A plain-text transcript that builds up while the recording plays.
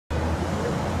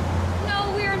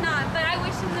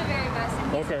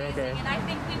amazing, and I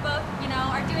think we both,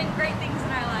 are doing great things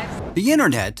in our lives. The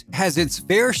internet has its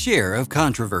fair share of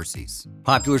controversies.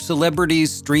 Popular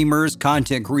celebrities, streamers,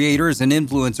 content creators, and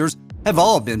influencers have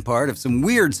all been part of some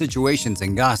weird situations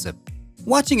and gossip.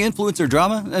 Watching influencer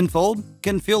drama unfold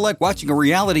can feel like watching a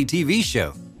reality TV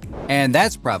show. And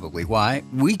that's probably why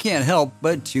we can't help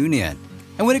but tune in.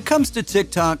 And when it comes to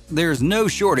TikTok, there's no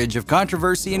shortage of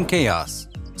controversy and chaos.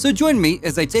 So join me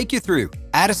as I take you through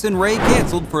Addison Rae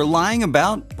canceled for lying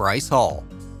about Bryce Hall.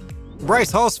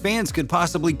 Bryce Hall's fans could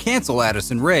possibly cancel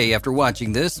Addison Rae after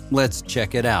watching this. Let's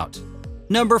check it out.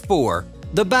 Number 4.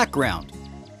 The background.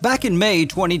 Back in May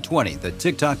 2020, the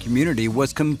TikTok community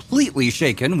was completely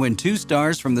shaken when two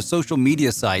stars from the social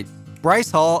media site,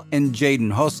 Bryce Hall and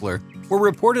Jaden Hossler,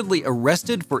 were reportedly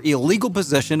arrested for illegal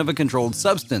possession of a controlled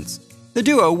substance. The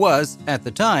duo was, at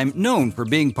the time, known for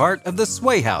being part of the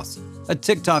Sway House, a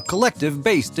TikTok collective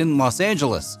based in Los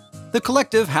Angeles. The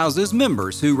collective houses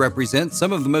members who represent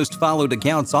some of the most followed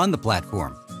accounts on the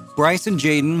platform. Bryce and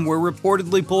Jaden were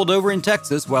reportedly pulled over in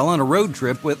Texas while on a road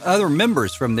trip with other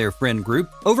members from their friend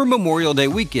group over Memorial Day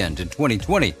weekend in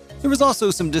 2020. There was also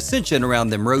some dissension around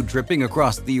them road tripping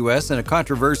across the U.S. in a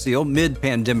controversial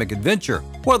mid-pandemic adventure.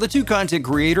 While the two content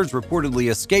creators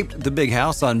reportedly escaped the big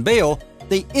house on bail,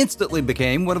 they instantly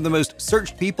became one of the most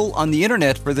searched people on the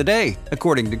internet for the day,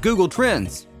 according to Google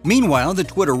Trends. Meanwhile, the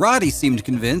Twitterati seemed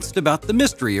convinced about the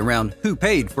mystery around who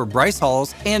paid for Bryce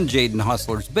Hall's and Jaden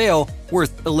Hossler's bail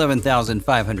worth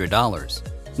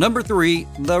 $11,500. Number 3.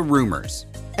 The rumors.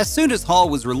 As soon as Hall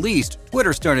was released,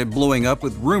 Twitter started blowing up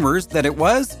with rumors that it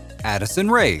was Addison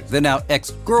Rae, the now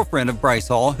ex-girlfriend of Bryce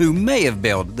Hall, who may have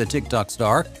bailed the TikTok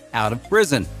star out of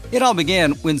prison. It all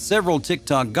began when several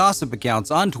TikTok gossip accounts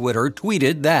on Twitter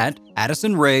tweeted that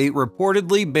Addison Rae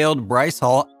reportedly bailed Bryce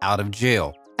Hall out of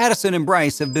jail. Addison and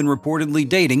Bryce have been reportedly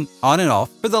dating on and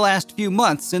off for the last few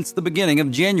months since the beginning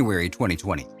of January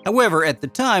 2020. However, at the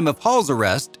time of Hall's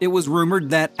arrest, it was rumored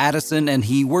that Addison and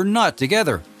he were not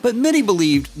together, but many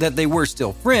believed that they were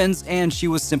still friends and she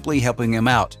was simply helping him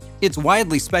out. It's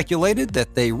widely speculated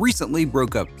that they recently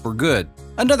broke up for good.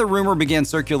 Another rumor began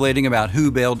circulating about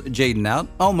who bailed Jaden out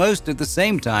almost at the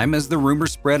same time as the rumor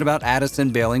spread about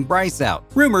Addison bailing Bryce out.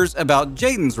 Rumors about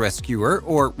Jaden's rescuer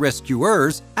or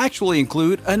rescuers actually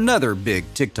include another big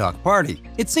TikTok party.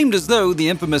 It seemed as though the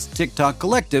infamous TikTok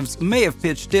collectives may have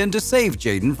pitched in to save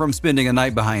Jaden from spending a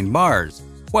night behind bars.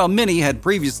 While many had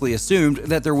previously assumed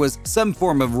that there was some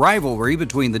form of rivalry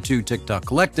between the two TikTok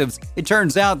collectives, it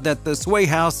turns out that the Sway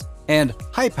House and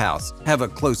Hype House have a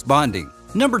close bonding.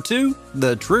 Number 2.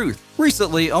 The truth.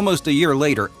 Recently, almost a year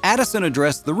later, Addison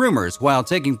addressed the rumors while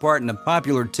taking part in a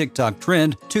popular TikTok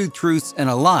trend, 2 Truths and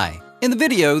a Lie. In the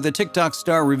video, the TikTok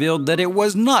star revealed that it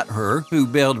was not her who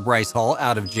bailed Bryce Hall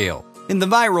out of jail. In the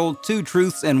viral 2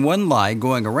 Truths and 1 Lie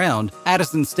going around,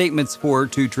 Addison's statements for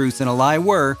 2 Truths and a Lie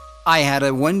were, "I had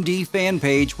a 1D fan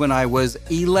page when I was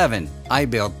 11. I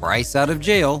bailed Bryce out of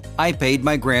jail. I paid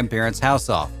my grandparents' house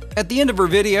off." At the end of her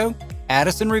video,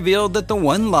 Addison revealed that the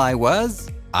 1 lie was,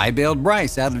 "I bailed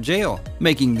Bryce out of jail,"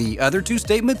 making the other 2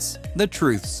 statements the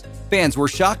truths. Fans were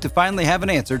shocked to finally have an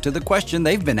answer to the question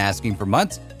they've been asking for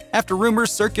months after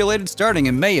rumors circulated starting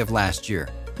in May of last year.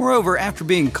 Moreover, after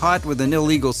being caught with an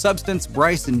illegal substance,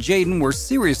 Bryce and Jaden were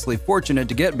seriously fortunate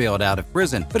to get bailed out of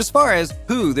prison. But as far as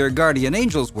who their guardian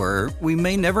angels were, we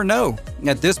may never know.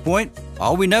 At this point,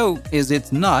 all we know is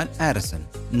it's not Addison.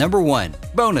 Number 1.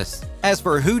 Bonus. As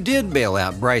for who did bail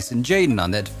out Bryce and Jaden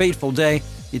on that fateful day,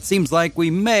 it seems like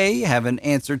we may have an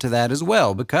answer to that as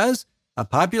well, because a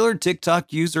popular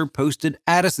TikTok user posted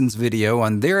Addison's video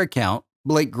on their account.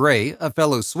 Blake Gray, a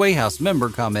fellow Sway House member,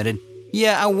 commented,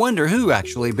 "Yeah, I wonder who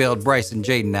actually bailed Bryce and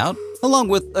Jaden out," along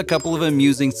with a couple of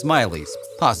amusing smileys,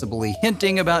 possibly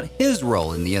hinting about his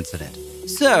role in the incident.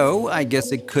 So, I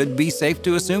guess it could be safe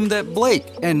to assume that Blake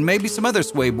and maybe some other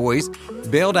Sway boys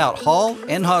bailed out Hall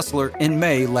and Hossler in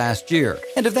May last year.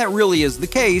 And if that really is the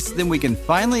case, then we can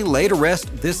finally lay to rest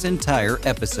this entire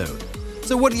episode.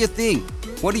 So what do you think?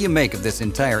 What do you make of this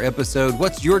entire episode?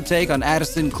 What's your take on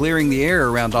Addison clearing the air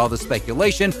around all the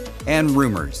speculation and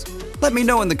rumors? Let me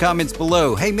know in the comments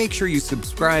below. Hey, make sure you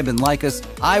subscribe and like us.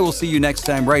 I will see you next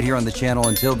time right here on the channel.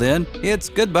 Until then, it's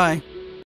goodbye.